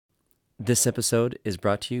This episode is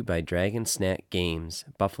brought to you by Dragon Snack Games,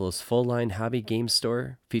 Buffalo's full-line hobby game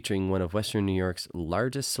store featuring one of Western New York's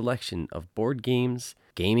largest selection of board games,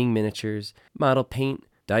 gaming miniatures, model paint,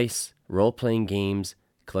 dice, role-playing games,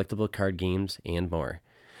 collectible card games, and more.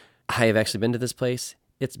 I have actually been to this place.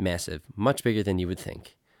 It's massive, much bigger than you would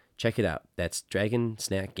think. Check it out. That's Dragon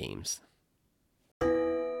Snack Games.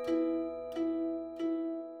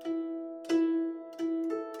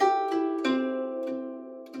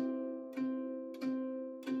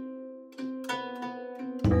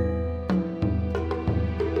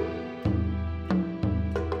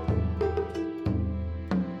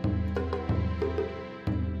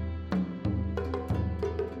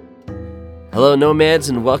 Hello, Nomads,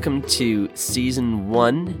 and welcome to Season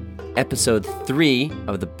 1, Episode 3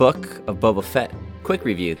 of the Book of Boba Fett. Quick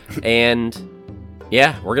review. And,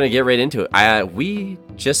 yeah, we're going to get right into it. We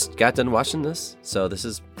just got done watching this, so this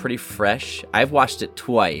is pretty fresh. I've watched it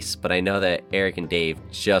twice, but I know that Eric and Dave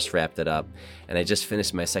just wrapped it up, and I just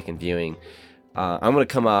finished my second viewing. I'm going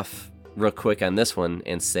to come off real quick on this one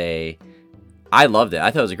and say I loved it.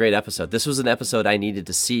 I thought it was a great episode. This was an episode I needed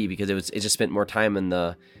to see because it just spent more time in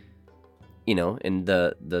the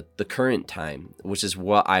current time, which is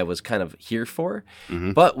what I was kind of here for.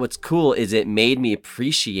 Mm-hmm. But what's cool is it made me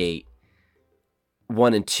appreciate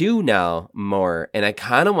 1 and 2 now more. And I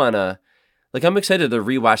kind of want to, I'm excited to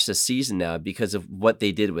rewatch this season now because of what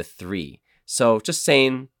they did with 3. So just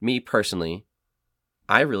saying, me personally,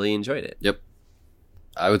 I really enjoyed it. Yep.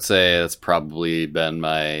 I would say that's probably been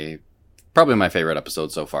my favorite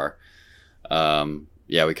episode so far. We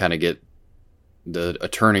kind of get a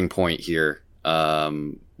turning point here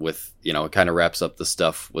with, it kind of wraps up the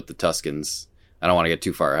stuff with the Tuskens. I don't want to get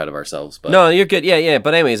too far ahead of ourselves, but no, you're good. Yeah.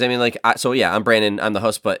 But anyways, I mean, I'm Brandon, I'm the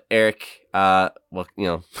host, but Eric, I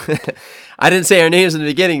didn't say our names in the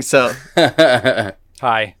beginning, so hi.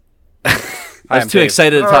 I was too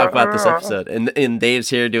excited to talk about this episode, and Dave's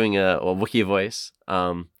here doing a Wookiee voice.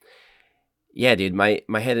 Yeah, dude, my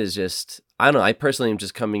head is just, I don't know. I personally am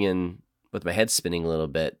just coming in with my head spinning a little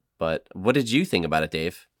bit. But what did you think about it,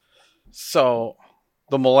 Dave? So,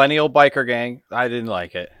 the Millennial Biker Gang, I didn't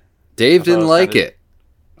like it. Dave didn't like it.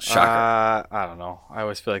 Shocker. I don't know. I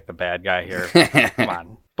always feel like the bad guy here. Come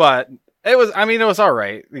on. But it was all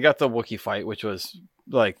right. We got the Wookiee fight, which was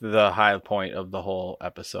like the high point of the whole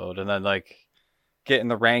episode. And then getting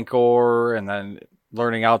the Rancor and then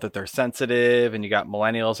learning out that they're sensitive. And you got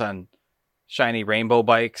millennials on shiny rainbow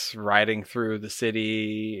bikes riding through the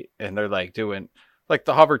city. And they're doing...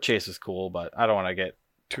 the hover chase is cool, but I don't want to get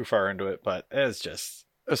too far into it. But it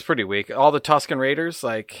was pretty weak. All the Tusken Raiders,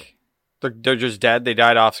 they're just dead. They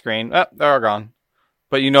died off screen. They're all gone.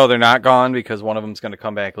 But they're not gone because one of them's going to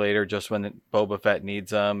come back later just when Boba Fett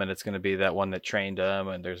needs them. And it's going to be that one that trained them.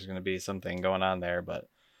 And there's going to be something going on there. But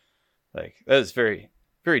that is very,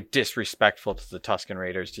 very disrespectful to the Tusken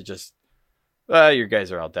Raiders to just, your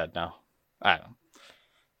guys are all dead now. I don't know.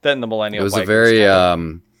 Then the Millennial. It was a very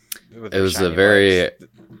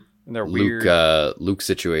Luke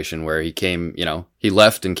situation where he came, he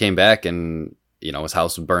left and came back and, his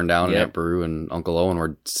house was burned down and Aunt Beru and Uncle Owen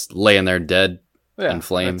were laying there dead in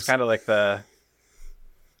flames. It's kind of like I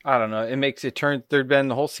don't know. It makes it turn,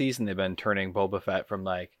 the whole season they've been turning Boba Fett from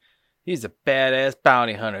he's a badass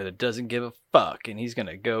bounty hunter that doesn't give a fuck and he's going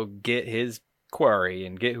to go get his quarry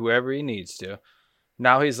and get whoever he needs to.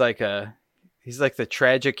 Now he's he's like the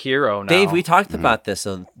tragic hero now. Dave, we talked about this,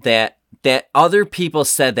 that other people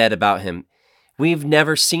said that about him. We've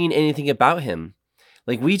never seen anything about him.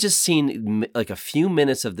 We just seen a few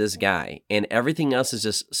minutes of this guy, and everything else is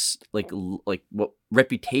just what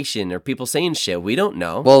reputation or people saying shit. We don't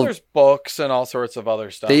know. Well, there's books and all sorts of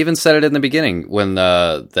other stuff. They even said it in the beginning when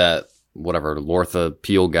that Lortha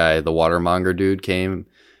Peel guy, the watermonger dude, came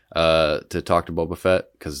to talk to Boba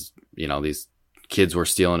Fett because these kids were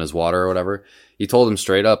stealing his water or whatever. He told him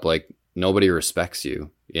straight up, nobody respects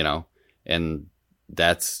you, and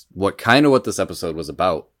that's what this episode was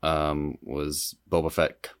about, was Boba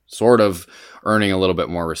Fett sort of earning a little bit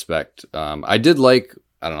more respect. I did I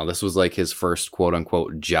don't know, this was his first quote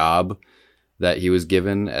unquote job that he was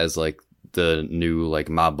given as the new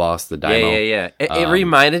mob boss, the Daimo. Yeah. It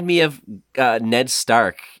reminded me of Ned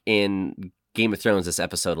Stark in Game of Thrones this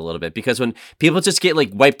episode a little bit, because when people just get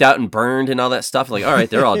wiped out and burned and all that stuff, all right,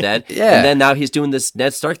 they're all dead. Yeah. And then now he's doing this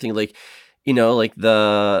Ned Stark thing, was it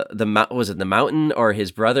the mountain, or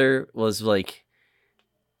his brother was it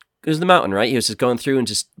was the mountain, right? He was just going through and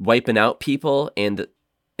just wiping out people, and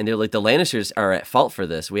they're the Lannisters are at fault for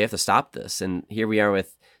this. We have to stop this. And here we are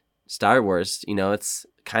with Star Wars. It's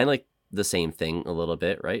kind of the same thing a little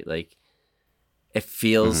bit, right? it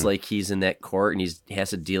feels like he's in that court and he has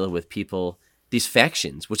to deal with people, these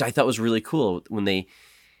factions, which I thought was really cool when that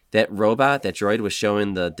droid was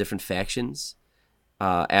showing the different factions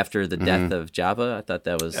after the death of Jabba. I thought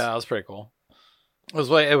that was pretty cool. It was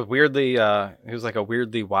weirdly, he was like a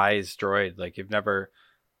weirdly wise droid. Like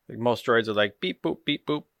most droids are like beep boop,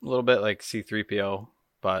 a little bit like C-3PO,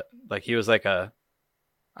 but like he was like I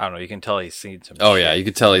don't know, you can tell he's seen some Oh shit. Yeah, you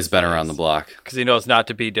could tell he's been around the block. Because he knows not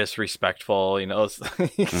to be disrespectful, he knows.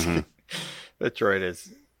 That droid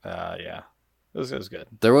is, yeah. It was good.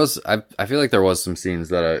 There was, I feel like there was some scenes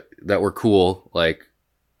that were cool. Like,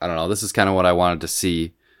 I don't know, this is kind of what I wanted to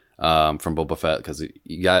see from Boba Fett, because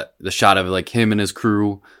you got the shot of like him and his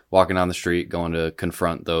crew walking down the street, going to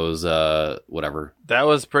confront those whatever. That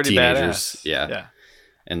was pretty teenagers. badass. Yeah.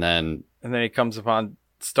 And then he comes upon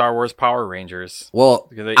Star Wars Power Rangers. Well,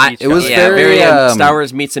 it was very Star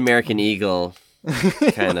Wars meets American Eagle.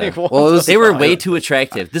 Kind of. Well, they were way too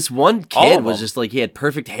attractive. This one kid was just like, he had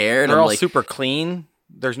perfect hair. And they're I'm all like, super clean.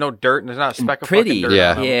 There's no dirt, and there's not a speck of pretty. fucking dirt. Yeah.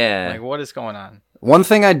 on them. Yeah. Like, what is going on? one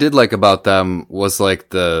thing I did like about them was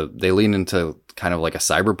like they lean into kind of like a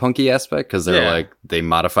cyberpunky aspect, because they're like, they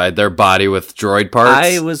modified their body with droid parts.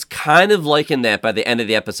 I was kind of liking that by the end of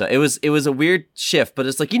the episode. It was a weird shift, but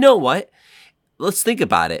it's like, you know what? Let's think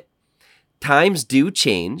about it. Times do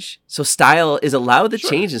change, so style is allowed to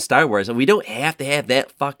change in Star Wars, and we don't have to have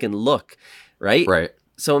that fucking look, right? Right.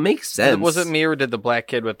 So it makes sense. Was it me, or did the black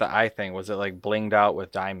kid with the eye thing, was it like blinged out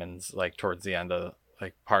with diamonds like towards the end of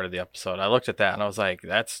like part of the episode? I looked at that and I was like,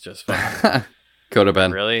 that's just fucking Could have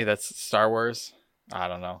been. Really? That's Star Wars? I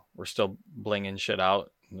don't know. We're still blinging shit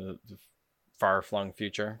out in the far-flung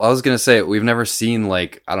future. Well, I was going to say, we've never seen,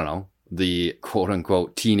 like, I don't know, the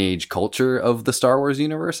quote-unquote teenage culture of the Star Wars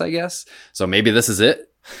universe, I guess. So maybe this is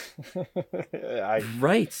it?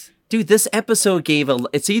 Right. Dude, this episode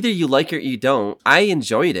it's either you like it or you don't. I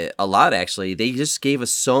enjoyed it a lot, actually. They just gave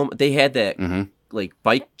us they had that, like,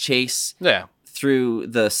 bike chase through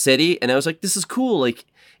the city, and I was like, this is cool. Like,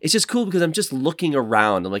 it's just cool because I'm just looking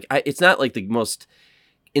around. I'm like, it's not like the most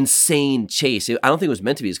insane chase. I don't think it was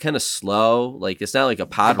meant to be. It's kind of slow. Like, it's not like a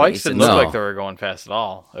pod The bikes race. didn't look like they were going fast at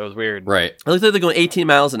all. It was weird. Right. It looked like they're going 18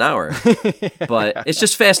 miles an hour. But it's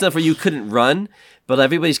just fast enough where you couldn't run, but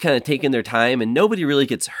everybody's kind of taking their time, and nobody really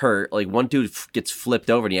gets hurt. Like, one dude gets flipped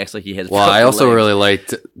over, and he acts like he has Well, I also legs. really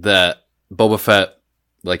liked that Boba Fett,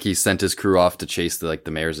 like, he sent his crew off to chase the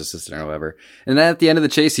mayor's assistant or whatever. And then at the end of the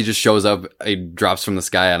chase, he just shows up, he drops from the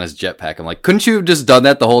sky on his jetpack. I'm like, couldn't you have just done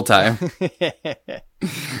that the whole time?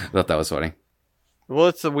 I thought that was funny. Well,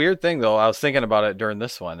 it's a weird thing, though. I was thinking about it during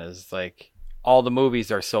this one, is like, all the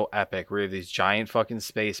movies are so epic. We have these giant fucking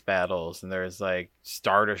space battles, and there's like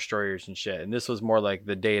Star Destroyers and shit. And this was more like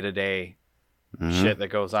the day-to-day shit that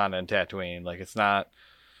goes on in Tatooine. Like, it's not...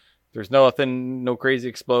 There's no crazy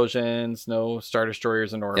explosions, no Star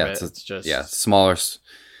Destroyers in orbit. Yeah, it's just smaller, just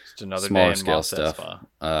another smaller day in scale Mos stuff.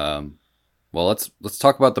 Espa. Well, let's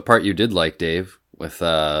talk about the part you did like, Dave, with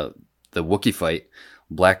the Wookiee fight,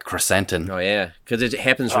 Black Chrysanthemum. Oh, yeah. Because it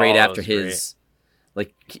happens right that after was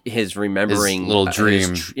his remembering His little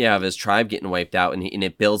dream. of his tribe getting wiped out, and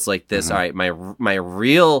it builds like this. All right, my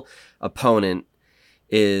real opponent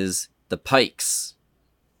is the Pikes.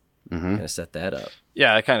 I'm gonna set that up.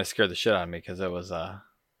 Yeah, it kind of scared the shit out of me, because it was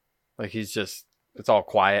like, it's all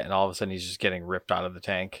quiet, and all of a sudden he's just getting ripped out of the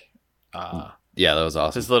tank. Yeah, that was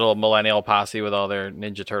awesome. His little millennial posse with all their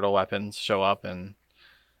Ninja Turtle weapons show up and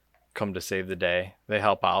come to save the day. They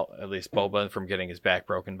help out, at least Boba, from getting his back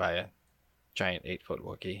broken by a giant 8-foot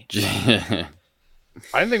Wookiee.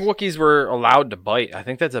 I didn't think Wookiees were allowed to bite. I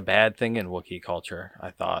think that's a bad thing in Wookiee culture,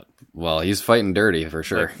 I thought. Well, he's fighting dirty for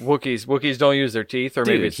sure. Like, Wookiees don't use their teeth, or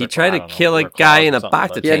maybe Dude, it's he their- tried I to don't know, kill a their guy claws in or a something,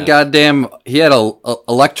 bacta but- He had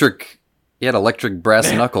he had electric brass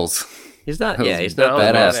knuckles. He's not. That Yeah, was he's not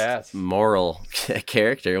badass. the moral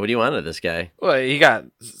character. What do you want of this guy? Well, he got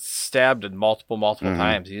stabbed multiple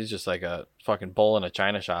times. He's just like a fucking bull in a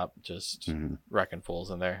china shop, just wrecking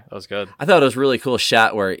fools in there. That was good. I thought it was a really cool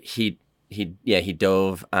shot where he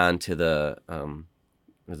dove onto the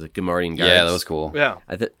Gamorrean guards. Yeah, that was cool. Yeah,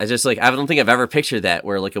 I don't think I've ever pictured that,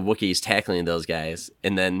 where like a Wookiee's tackling those guys,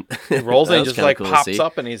 and then he rolls that in, was just kinda like cool to pops see.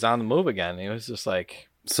 up, and he's on the move again. He was just like,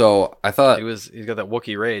 So I thought he's got that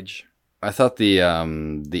Wookiee rage.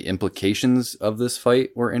 the implications of this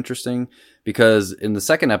fight were interesting, because in the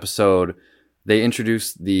second episode they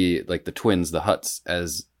introduced the twins, the Hutts,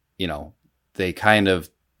 as, you know, they kind of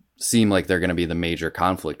seem like they're going to be the major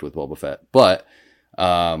conflict with Boba Fett. But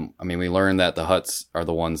I mean, we learned that the Hutts are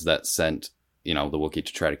the ones that sent, you know, the Wookiee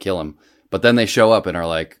to try to kill him. But then they show up and are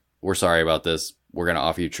like, "We're sorry about this. we're going to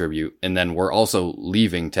offer you tribute. And then we're also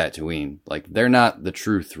leaving Tatooine. Like, they're not the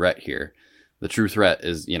true threat here. The true threat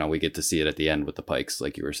is, you know, we get to see it at the end with the Pikes,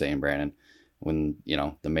 like you were saying, Brandon, when, you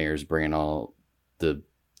know, the mayor's bringing all the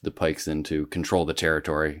Pikes in to control the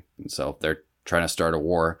territory. And so they're trying to start a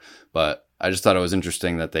war. But I just thought it was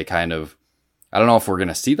interesting that they kind of, I don't know if we're going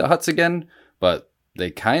to see the Hutts again, but they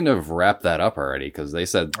kind of wrapped that up already, because they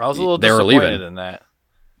said I was a little they were disappointed leaving. in that.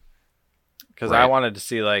 Because Right. I wanted to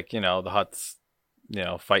see, like, you know, the Hutts, you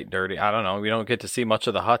know, fight dirty. I don't know. We don't get to see much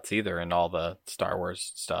of the Hutts either in all the Star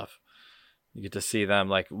Wars stuff. You get to see them,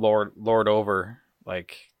 like, lord over,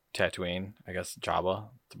 like, Tatooine. I guess Jabba.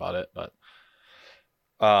 That's about it. But,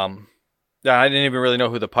 yeah, I didn't even really know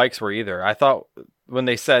who the Pikes were either. I thought when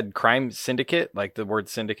they said crime syndicate, like the word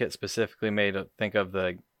syndicate specifically made me think of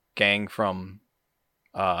the gang from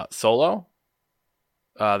Solo.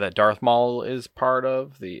 That Darth Maul is part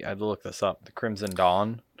of. I had to look this up. The Crimson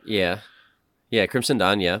Dawn. Yeah, Crimson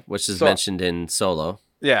Dawn. Yeah, which is So- mentioned in Solo.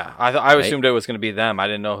 Yeah, I assumed it was going to be them. I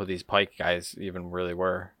didn't know who these Pike guys even really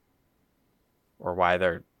were, or why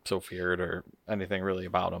they're so feared, or anything really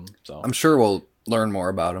about them. So I'm sure we'll learn more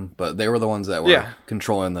about them, but they were the ones that were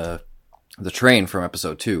controlling the train from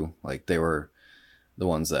episode 2. Like, they were the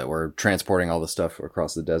ones that were transporting all the stuff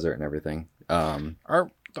across the desert and everything.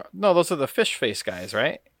 No, those are the fish face guys,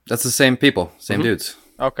 right? That's the same people, same dudes.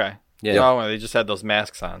 Okay. Yeah. Oh, they just had those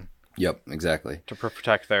masks on Yep, exactly. to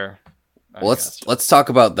protect their. I Well, guess. let's talk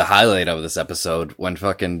about the highlight of this episode, when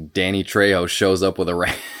fucking Danny Trejo shows up with a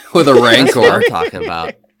with a That's what rancor. I'm talking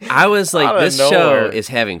about. I was like, Out of this nowhere. show is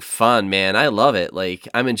having fun, man. I love it. Like,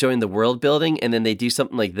 I'm enjoying the world building, and then they do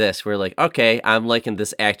something like this, where like, okay, I'm liking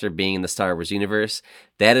this actor being in the Star Wars universe.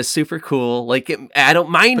 That is super cool. Like, I don't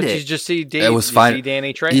mind But it. you just see It was you fine. see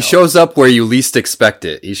Danny Trejo. He shows up where you least expect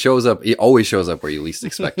it. He always shows up where you least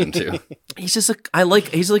expect him to. He's just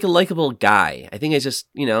he's like a likable guy. I think I just,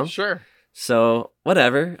 you know. Sure. So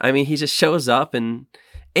whatever. I mean, he just shows up, and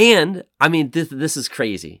I mean, this is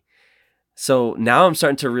crazy. So now I'm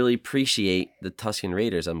starting to really appreciate the Tusken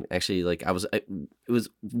Raiders. I'm actually like, it was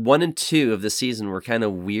 1 and 2 of the season were kind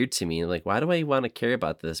of weird to me. Like, why do I want to care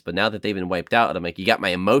about this? But now that they've been wiped out, I'm like, you got my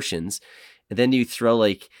emotions, and then you throw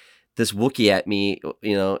like this Wookiee at me,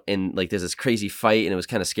 you know, and like there's this crazy fight, and it was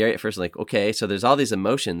kind of scary at first. I'm like, okay, so there's all these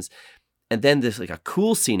emotions, and then this like a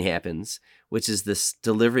cool scene happens, which is this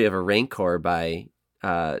delivery of a rancor by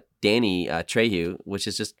Danny Trejo, which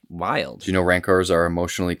is just wild. Do you know rancors are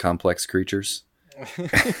emotionally complex creatures?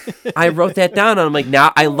 I wrote that down, and I'm like,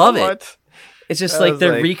 now I love it. What? It's just I like was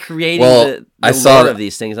they're like- recreating Well, the I saw lore that- of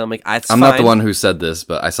these things. I'm like, I'm not the one who said this,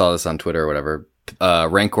 but I saw this on Twitter or whatever.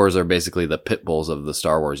 Rancors are basically the pit bulls of the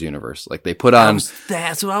Star Wars universe. Like, they put on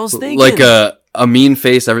That's what I was thinking. like a mean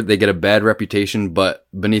face. They get a bad reputation, but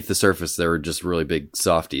beneath the surface, they're just really big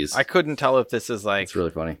softies. I couldn't tell if this is like, It's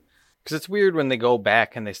really funny. because it's weird when they go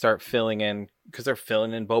back and they start filling in, because they're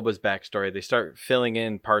filling in Boba's backstory. They start filling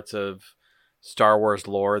in parts of Star Wars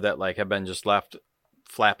lore that like have been just left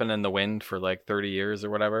flapping in the wind for like 30 years or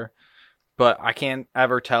whatever. But I can't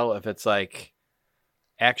ever tell if it's like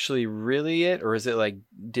actually really it, or is it like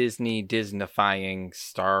Disneyfying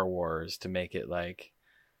Star Wars to make it like,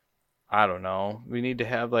 I don't know. We need to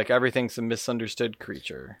have like everything's a misunderstood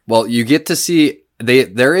creature. Well, you get to see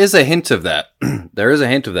there is a hint of that. There is a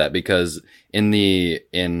hint of that, because in the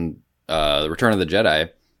Return of the Jedi,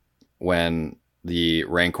 when the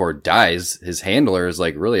Rancor dies, his handler is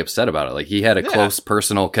like really upset about it. Like, he had a close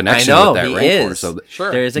personal connection I know, with that he Rancor. is. So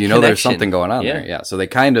Sure. There's a you know there's connection. something going on there. Yeah. So they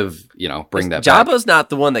kind of, bring that back. Jabba's not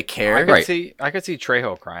the one that I cared. could Right. see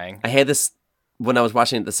Trejo crying. I had this when I was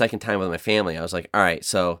watching it the second time with my family. I was like, all right,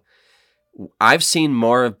 so I've seen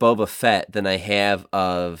more of Boba Fett than I have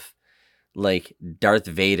of like Darth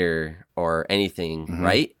Vader or anything, Mhm.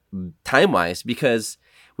 right? Time wise, because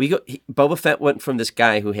Boba Fett went from this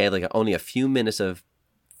guy who had like only a few minutes of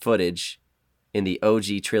footage in the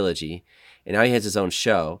OG trilogy, and now he has his own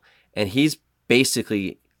show, and he's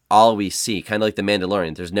basically all we see, kind of like the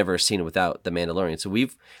Mandalorian. There's never a scene without the Mandalorian. So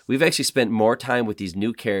we've actually spent more time with these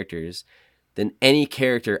new characters than any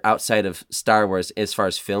character outside of Star Wars as far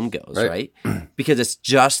as film goes, right? Because it's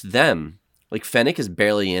just them. Like, Fennec is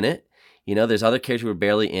barely in it. You know, there's other characters who are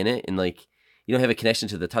barely in it, and like, you don't have a connection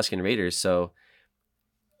to the Tusken Raiders. So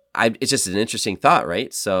it's just an interesting thought,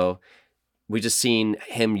 right? So we just seen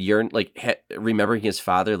him remembering his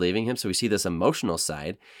father leaving him. So we see this emotional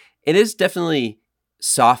side. It is definitely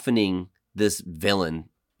softening this villain.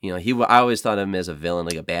 You know, I always thought of him as a villain,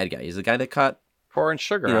 like a bad guy. He's the guy that caught. Pouring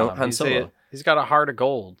sugar You know, on him. Han Solo. He's got a heart of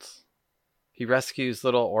gold. He rescues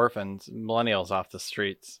little orphans, millennials off the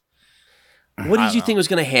streets. What I did you don't think was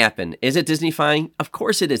going to happen? Is it Disney-fying? Of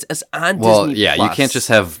course it is. It's on Well, Disney yeah, Plus. you can't just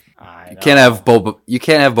have I you know. can't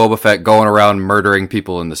have Boba Fett going around murdering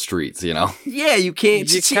people in the streets, you know. Yeah, you can't.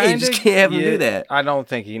 You just can't have him do that. I don't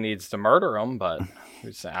think he needs to murder him, but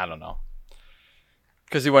I don't know.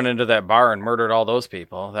 Because he went into that bar and murdered all those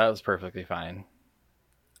people. That was perfectly fine.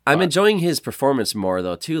 I'm enjoying his performance more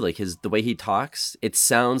though too. Like the way he talks, it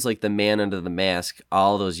sounds like the man under the mask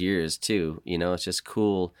all those years too. You know, it's just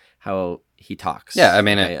cool how he talks. Yeah, I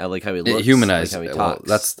mean, I like how he looks. It humanized. I like how he Well,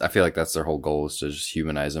 talks. I feel like that's their whole goal, is to just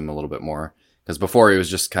humanize him a little bit more. Because before he was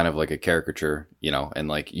just kind of like a caricature, you know, and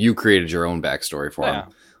like you created your own backstory for him,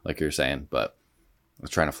 like you're saying. But I was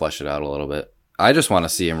trying to flesh it out a little bit. I just want to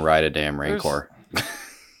see him ride a damn rancor.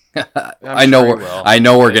 I know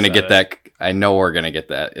we're gonna get that. I know we're gonna get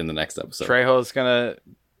that in the next episode. Trejo's gonna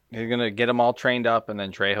get them all trained up, and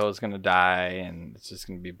then Trejo's gonna die, and it's just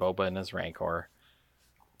gonna be Boba and his rancor.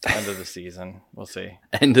 End of the season. We'll see.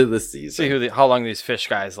 End of the season. See how long these fish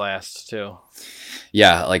guys last too.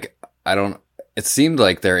 Yeah, like it seemed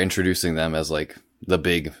like they're introducing them as like the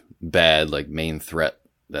big bad, like main threat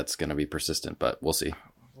that's gonna be persistent, but we'll see.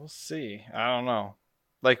 We'll see. I don't know.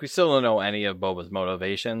 Like, we still don't know any of Boba's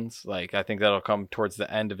motivations. Like, I think that'll come towards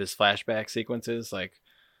the end of his flashback sequences. Like,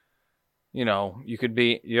 you know, you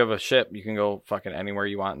have a ship, you can go fucking anywhere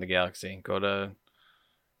you want in the galaxy. Go to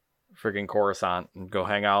friggin' Coruscant and go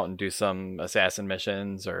hang out and do some assassin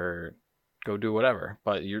missions or go do whatever.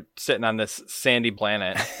 But you're sitting on this sandy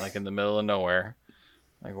planet, like in the middle of nowhere.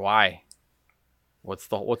 Like, why? What's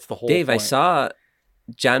the whole Dave, I point? saw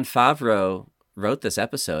Jon Favreau wrote this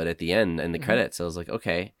episode at the end in the credits. So I was like,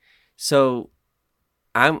 okay, so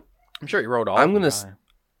I'm sure he wrote all. I'm gonna.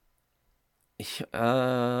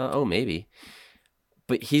 Maybe,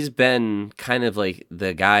 but he's been kind of like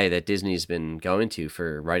the guy that Disney's been going to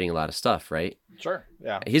for writing a lot of stuff, right? Sure,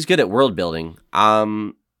 yeah. He's good at world building.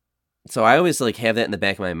 So I always like have that in the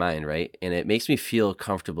back of my mind, right? And it makes me feel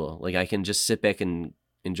comfortable. Like I can just sit back and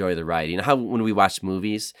enjoy the ride. You know how when we watch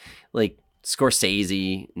movies, like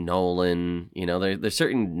Scorsese, Nolan, you know, there's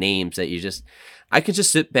certain names that I can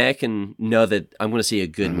just sit back and know that I'm going to see a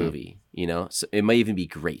good movie, you know, so it might even be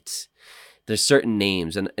great. There's certain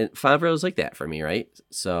names and Favreau's like that for me. Right.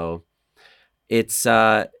 So it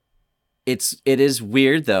is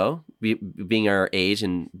weird though, being our age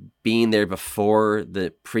and being there before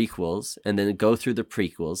the prequels and then go through the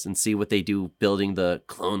prequels and see what they do building the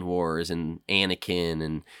Clone Wars and Anakin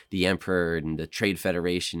and the Emperor and the Trade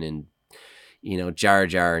Federation and, you know, Jar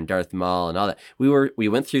Jar and Darth Maul and all that. We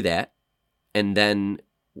went through that, and then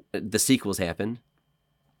the sequels happened.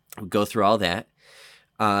 We go through all that.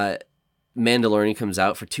 Mandalorian comes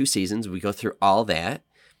out for 2 seasons. We go through all that.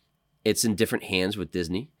 It's in different hands with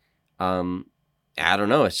Disney. I don't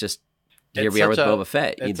know. It's just here we are with Boba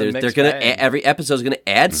Fett. They're gonna every episode is gonna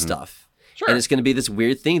add stuff, Sure. and it's gonna be this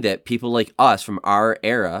weird thing that people like us from our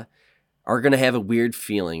era are gonna have a weird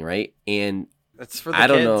feeling, right? And it's for the I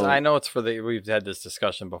don't kids. know. I know it's for we've had this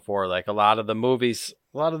discussion before. Like a lot of the movie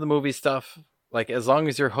stuff, like as long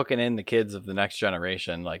as you're hooking in the kids of the next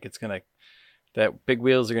generation, like that big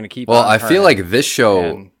wheels are gonna keep. Well, on I feel turning. like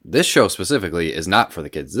this show specifically is not for the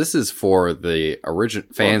kids. This is for the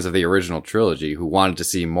fans of the original trilogy who wanted to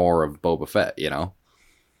see more of Boba Fett, you know?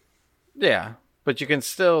 Yeah, but you can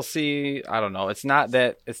still see. I don't know. It's not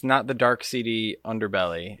the dark, seedy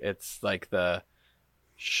underbelly. It's like the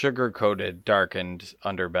sugar-coated, darkened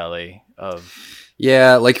underbelly of.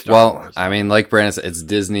 Yeah, like, Star Wars. I mean, like Brandon said, it's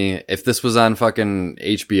Disney. If this was on fucking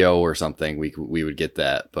HBO or something, we would get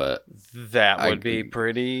that, but That would be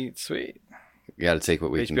pretty sweet. you got to take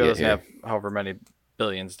what we can HBO get doesn't here. have however many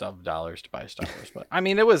billions of dollars to buy Star Wars, but I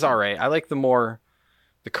mean, it was all right. I like the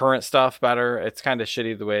current stuff better. It's kind of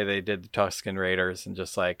shitty the way they did the Tusken Raiders and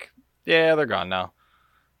just like, yeah, they're gone now.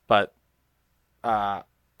 But I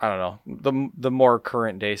don't know, the more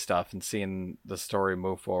current day stuff and seeing the story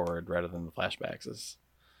move forward rather than the flashbacks is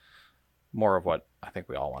more of what I think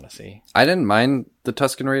we all want to see. I didn't mind the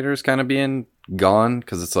Tusken Raiders kind of being gone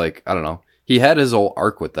because it's like, I don't know, he had his whole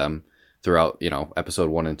arc with them throughout, you know, episode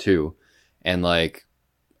 1 and 2, and like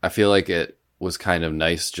I feel like it was kind of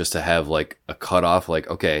nice just to have like a cutoff, like,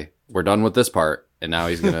 okay, we're done with this part and now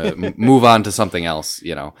he's gonna move on to something else,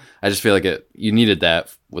 you know. I just feel like you needed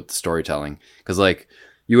that with the storytelling, because like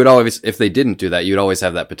you would always, if they didn't do that, you'd always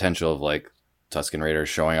have that potential of like Tusken Raiders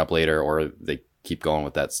showing up later, or they keep going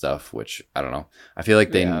with that stuff, which I don't know. I feel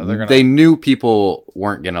like they knew people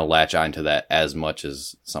weren't going to latch onto that as much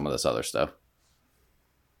as some of this other stuff.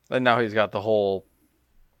 And now he's got the whole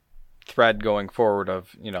thread going forward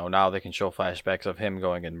of, you know, now they can show flashbacks of him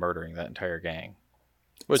going and murdering that entire gang,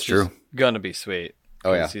 which is going to be sweet.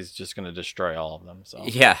 Oh yeah, he's just going to destroy all of them. So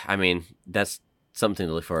Yeah, I mean, that's something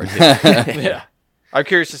to look forward to. yeah, I'm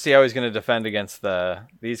curious to see how he's going to defend against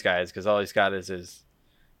these guys because all he's got is his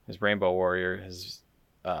Rainbow Warrior, his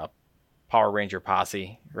Power Ranger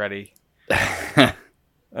posse ready, and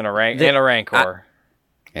a rancor.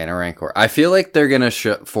 And a rancor. I feel like they're gonna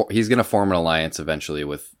he's gonna form an alliance eventually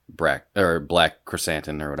with Black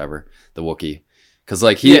Chrysanthemum or whatever, the Wookiee. Because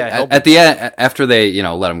like at the end, after they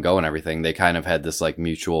let him go and everything, they kind of had this like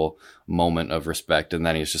mutual moment of respect, and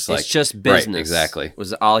then he's just like, it's just business. Right, exactly,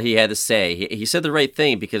 was all he had to say. He said the right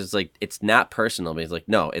thing because it's like it's not personal, but he's like,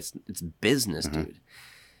 no, it's business, dude.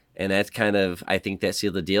 And that's kind of, I think that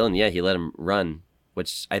sealed the deal. And yeah, he let him run,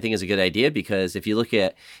 which I think is a good idea because if you look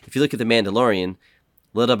at the Mandalorian,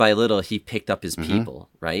 little by little he picked up his people,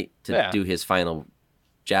 right, to do his final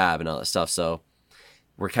job and all that stuff. So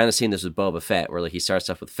we're kind of seeing this with Boba Fett, where like he starts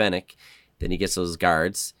off with Fennec, then he gets those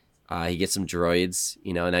guards, he gets some droids,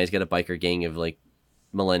 and now he's got a biker gang of like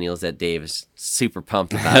millennials that Dave is super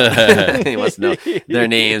pumped about. He wants to know their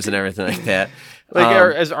names and everything like that.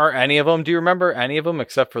 Like, are any of them? Do you remember any of them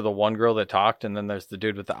except for the one girl that talked, and then there's the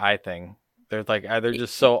dude with the eye thing? They're like they're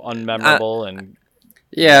just so unmemorable and.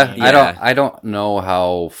 Yeah, I don't know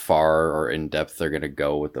how far or in depth they're gonna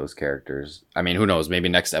go with those characters. I mean, who knows? Maybe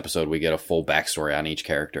next episode we get a full backstory on each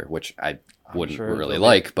character, which I wouldn't really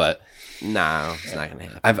like. But no, it's not gonna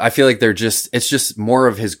happen. I feel like it's just more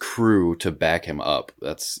of his crew to back him up.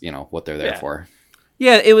 That's what they're there for.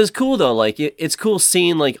 Yeah, it was cool though. Like it's cool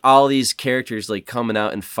seeing like all these characters like coming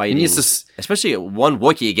out and fighting, especially one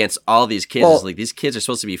Wookiee against all these kids. Well, like these kids are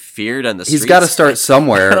supposed to be feared on the streets. He's got to start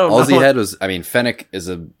somewhere. All he had was, I mean, Fennec is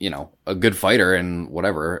a good fighter and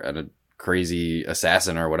whatever, and a crazy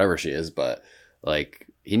assassin or whatever she is, but like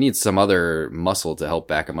he needs some other muscle to help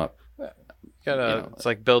back him up. It's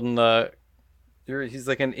like building he's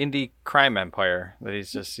like an indie crime empire that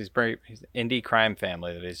he's an indie crime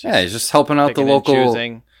family that he's just he's just helping out the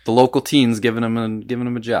local teens, giving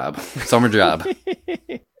him a job, summer job.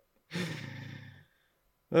 It's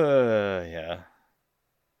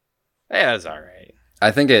all right.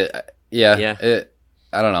 I think I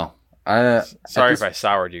don't know. Sorry if I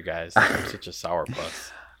soured you guys. I'm such a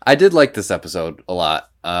sourpuss. I did like this episode a lot.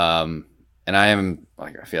 And I am,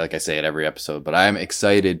 like, I feel like I say it every episode, but I am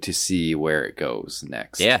excited to see where it goes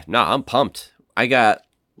next. Yeah, no, I'm pumped. I got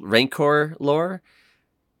Rancor lore.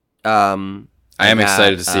 I am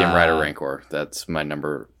excited to see him ride a Rancor. That's my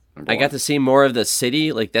number one. I got to see more of the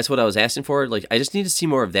city. Like, that's what I was asking for. Like, I just need to see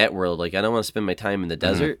more of that world. Like, I don't want to spend my time in the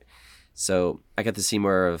desert. So I got to see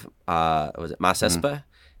more of, was it Mos Espa?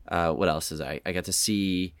 What else is I got to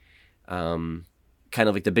see... kind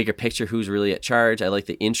of like the bigger picture, who's really at charge. I like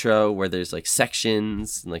the intro where there's like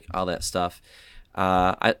sections and like all that stuff.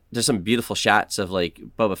 There's some beautiful shots of like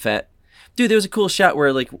Boba Fett. Dude, there was a cool shot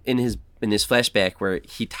where like in his flashback where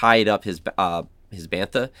he tied up his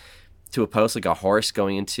bantha to a post, like a horse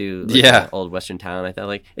going into like an old western town. I thought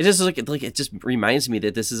like it just it just reminds me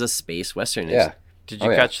that this is a space western. Yeah. Did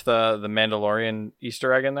you catch the Mandalorian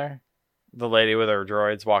Easter egg in there? The lady with her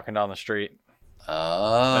droids walking down the street.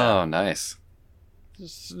 Oh, nice.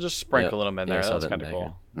 Just sprinkle them in there. That's kind of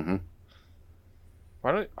cool. Mm-hmm.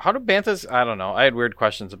 How do banthas? I don't know. I had weird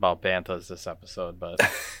questions about banthas this episode, but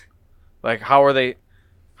like, how are they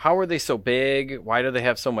so big? Why do they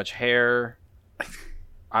have so much hair?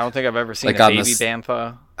 I don't think I've ever seen a baby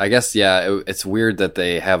bantha. I guess it's weird that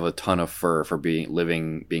they have a ton of fur for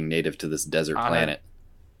being native to this desert planet.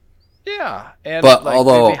 Yeah, and but like,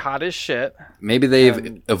 although they'd be hot as shit, maybe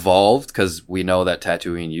they've evolved because we know that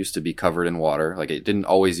Tatooine used to be covered in water. Like it didn't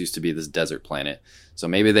always used to be this desert planet. So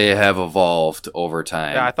maybe they have evolved over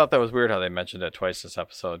time. Yeah, I thought that was weird how they mentioned it twice this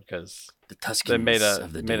episode because the Tuskens they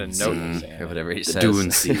made a note or whatever he says. Dune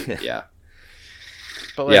Sea, yeah.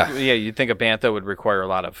 But like, you'd think a bantha would require a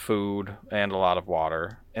lot of food and a lot of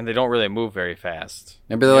water, and they don't really move very fast.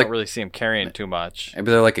 Maybe don't really see them carrying too much. Maybe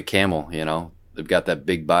they're like a camel, They've got that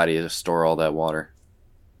big body to store all that water.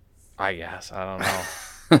 I guess. I don't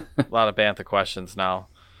know. A lot of bantha questions now.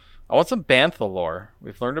 I want some bantha lore.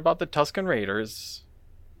 We've learned about the Tusken Raiders.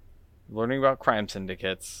 Learning about crime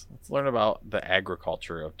syndicates. Let's learn about the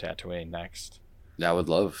agriculture of Tatooine next. Yeah, I would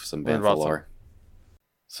love some bantha lore.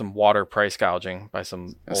 Some water price gouging by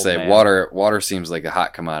some old man. Water seems like a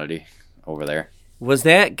hot commodity over there. Was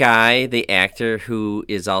that guy the actor who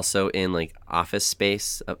is also in like Office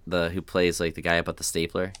Space, who plays like the guy about the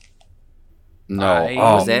stapler? No,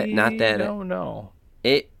 was that not that? No.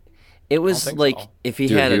 It was like so. If he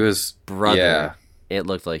had a brother, it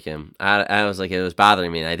looked like him. I was like, it was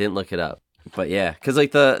bothering me, and I didn't look it up. But yeah, because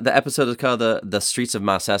like the episode is called the Streets of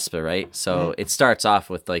Mos Espa, right? So it starts off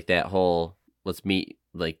with like that whole let's meet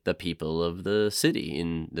like the people of the city.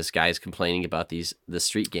 And this guy's complaining about the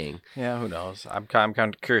street gang. Yeah, who knows? I'm kind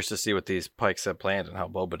of curious to see what these Pikes have planned and how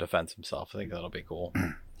Boba defends himself. I think that'll be cool.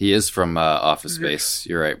 He is from Office Space.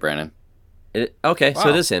 You're right, Brandon. Okay, Wow. so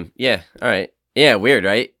it is him. Yeah, all right. Yeah, weird,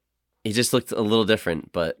 right? He just looked a little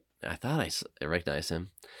different, but I thought I recognized him.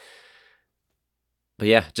 But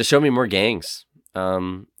yeah, just show me more gangs.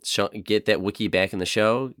 Get that Wookiee back in the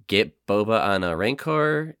show. Get Boba on a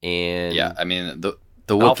Rancor, and Yeah, I mean the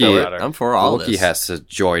I'll feel Wookiee. better. I'm for all The of Wookiee this. has to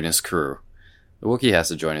join his crew. The Wookiee has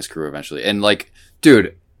to join his crew eventually. And like,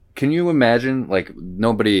 dude, can you imagine? Like,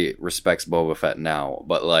 nobody respects Boba Fett now,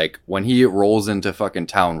 but like when he rolls into fucking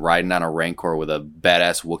town riding on a Rancor with a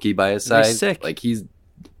badass Wookiee by his That'd side, be sick. like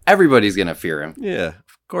everybody's gonna fear him. Yeah,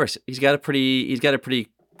 of course. He's got a pretty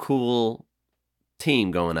cool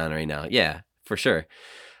team going on right now. Yeah, for sure.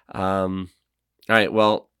 All right.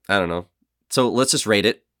 Well, I don't know. So let's just rate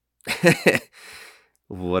it.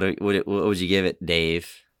 What would you give it,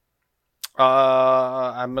 Dave?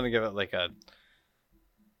 I'm gonna give it like a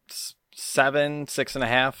 7,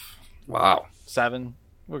 6.5. Wow. 7.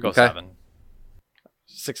 We'll go Okay. 7.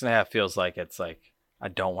 6.5 feels like it's like I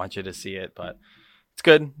don't want you to see it, but it's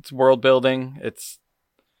good. It's world building. It's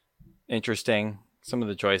interesting. Some of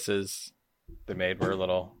the choices they made were a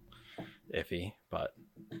little iffy, but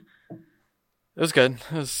it was good.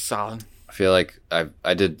 It was solid. I feel like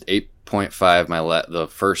I did 8.5 the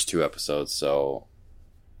first 2 episodes, so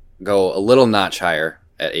go a little notch higher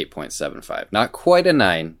at 8.75. Not quite a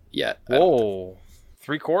 9 yet. I don't think. Whoa,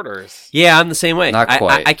 3/4. Yeah, I'm the same way. Not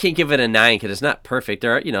quite. I can't give it a 9 because it's not perfect.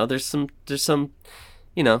 There are, there's some,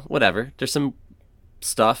 whatever. There's some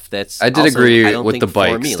stuff that's. I did also, agree I don't with think the for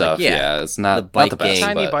bike me. stuff. Like, Yeah, it's the not bike the best. gang.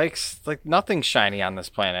 Shiny But bikes, like nothing's shiny on this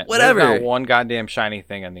planet. Whatever. There's not one goddamn shiny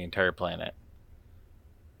thing on the entire planet.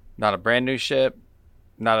 Not a brand new ship.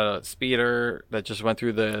 Not a speeder that just went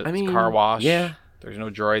through the car wash. Yeah. There's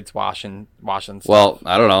no droids washing stuff. well,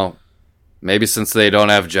 I don't know. Maybe since they don't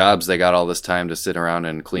have jobs, they got all this time to sit around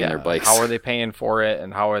and clean their bikes. How are they paying for it,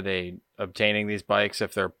 and how are they obtaining these bikes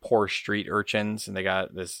if they're poor street urchins and they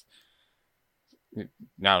got this, I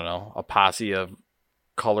don't know, a posse of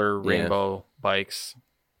color rainbow bikes?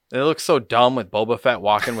 It looks so dumb with Boba Fett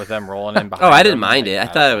walking with them rolling in behind Oh, I didn't them. mind it. I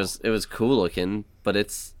don't thought know. it was cool looking, but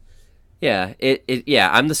it's. Yeah,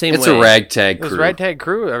 I'm the same It's way. a ragtag It was crew. ragtag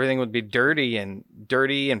crew. Everything would be dirty and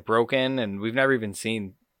broken, and we've never even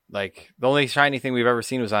seen, like, the only shiny thing we've ever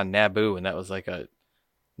seen was on Naboo, and that was like a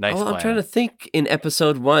nice Oh, I'm planet. trying to think. In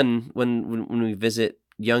episode 1, when we visit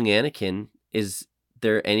young Anakin, is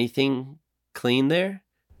there anything clean there?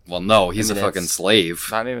 Well, no, he's I mean, a fucking that's- slave.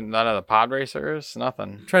 None of the pod racers,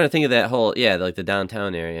 nothing. I'm trying to think of that whole like the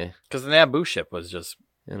downtown area. Because the Naboo ship was just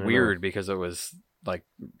I don't weird know. because it was like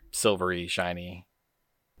silvery, shiny.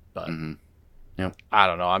 But Mhm. I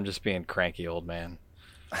don't know. I'm just being cranky old man.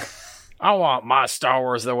 I want my Star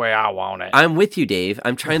Wars the way I want it. I'm with you, Dave.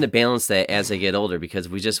 I'm trying to balance that as I get older because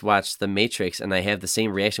we just watched The Matrix, and I have the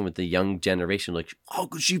same reaction with the young generation. Like, how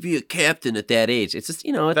could she be a captain at that age? It's just,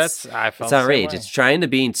 I felt it's the our same age. way. It's trying to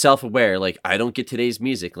be self-aware. Like, I don't get today's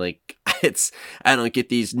music. Like, I don't get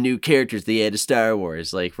these new characters they add to Star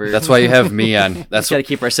Wars. Like, That's why you have me on. That's got to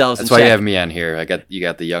keep ourselves. That's in why you check. have me on here. You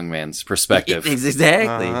got the young man's perspective.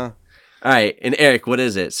 Exactly. Uh-huh. All right, and Eric, what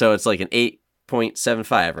is it? So it's like an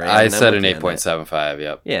 8.75, right? I mean, said I'm an with you on that. 8.75.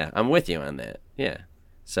 Yep. Yeah, I'm with you on that. Yeah.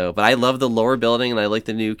 So, but I love the lore building, and I like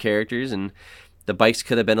the new characters, and the bikes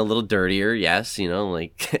could have been a little dirtier. Yes,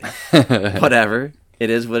 like whatever.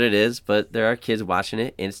 It is what it is. But there are kids watching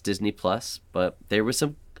it, and it's Disney Plus. But there was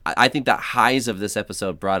some. I think the highs of this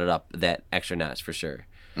episode brought it up that extra notch for sure.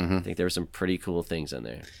 Mhm. I think there were some pretty cool things in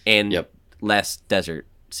there, and Yep. less desert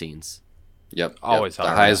scenes. Yep. Always The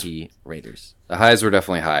hard. highs. Wookiee Raiders. The highs were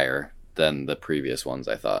definitely higher than the previous ones,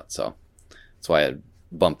 I thought. So that's why I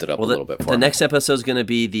bumped it up a little bit for the me. next episode is going to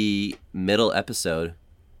be the middle episode.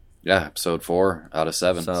 Yeah, episode 4 out of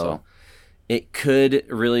 7. So it could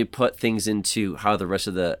really put things into how the rest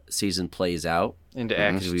of the season plays out. Into Mhm.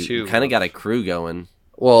 Act 'Cause 2. we kind of got a crew going.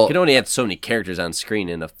 well, You can only have so many characters on screen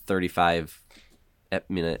in a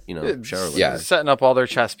 35-minute, show. or Yeah. whatever. Setting up all their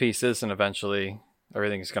chess pieces, and eventually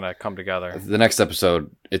everything's going to come together. the next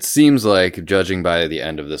episode, it seems like, judging by the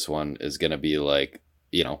end of this one, is going to be like,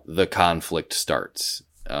 the conflict starts.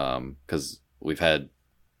 Because we've had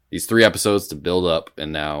these 3 episodes to build up,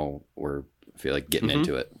 and now I feel like getting Mhm.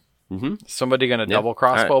 into it. Mm-hmm. Somebody going to Yep. double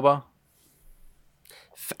cross All Boba?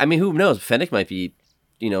 I mean, who knows? Fennec might be,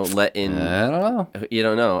 let in. I don't know. You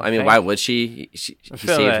don't know. I mean, Think- why would she? He I saved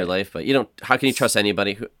feel her that- life, but how can you trust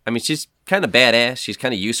anybody? She's kind of badass. She's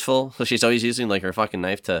kind of useful, so she's always using like her fucking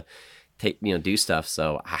knife to do stuff.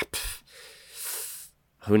 So,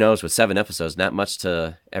 who knows, with 7 episodes, not much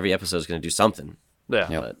to every episode is going to do something. Yeah.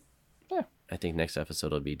 Yep. But Yeah. I think next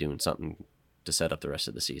episode will be doing something to set up the rest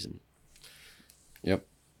of the season. Yep.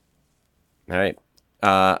 All right.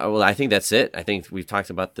 Well, I think that's it. I think we've talked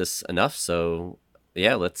about this enough. So,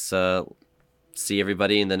 yeah, let's see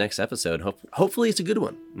everybody in the next episode. Hopefully it's a good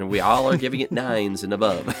one. And we all are giving it 9s and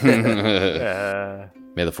above.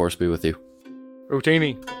 May the force be with you.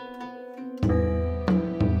 Rotini.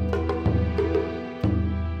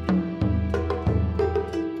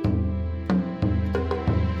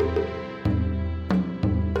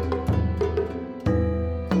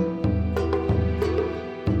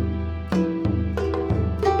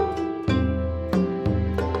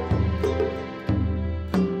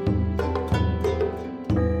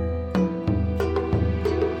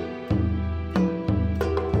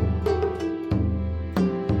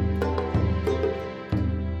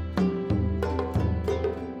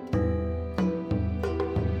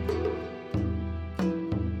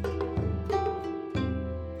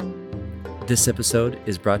 This episode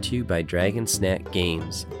is brought to you by Dragon Snack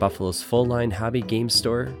Games, Buffalo's full-line hobby game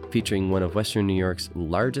store featuring one of Western New York's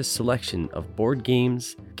largest selection of board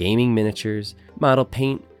games, gaming miniatures, model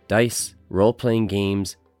paint, dice, role-playing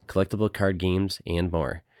games, collectible card games, and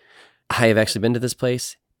more. I have actually been to this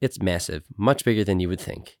place. It's massive, much bigger than you would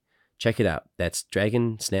think. Check it out. That's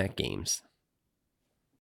Dragon Snack Games.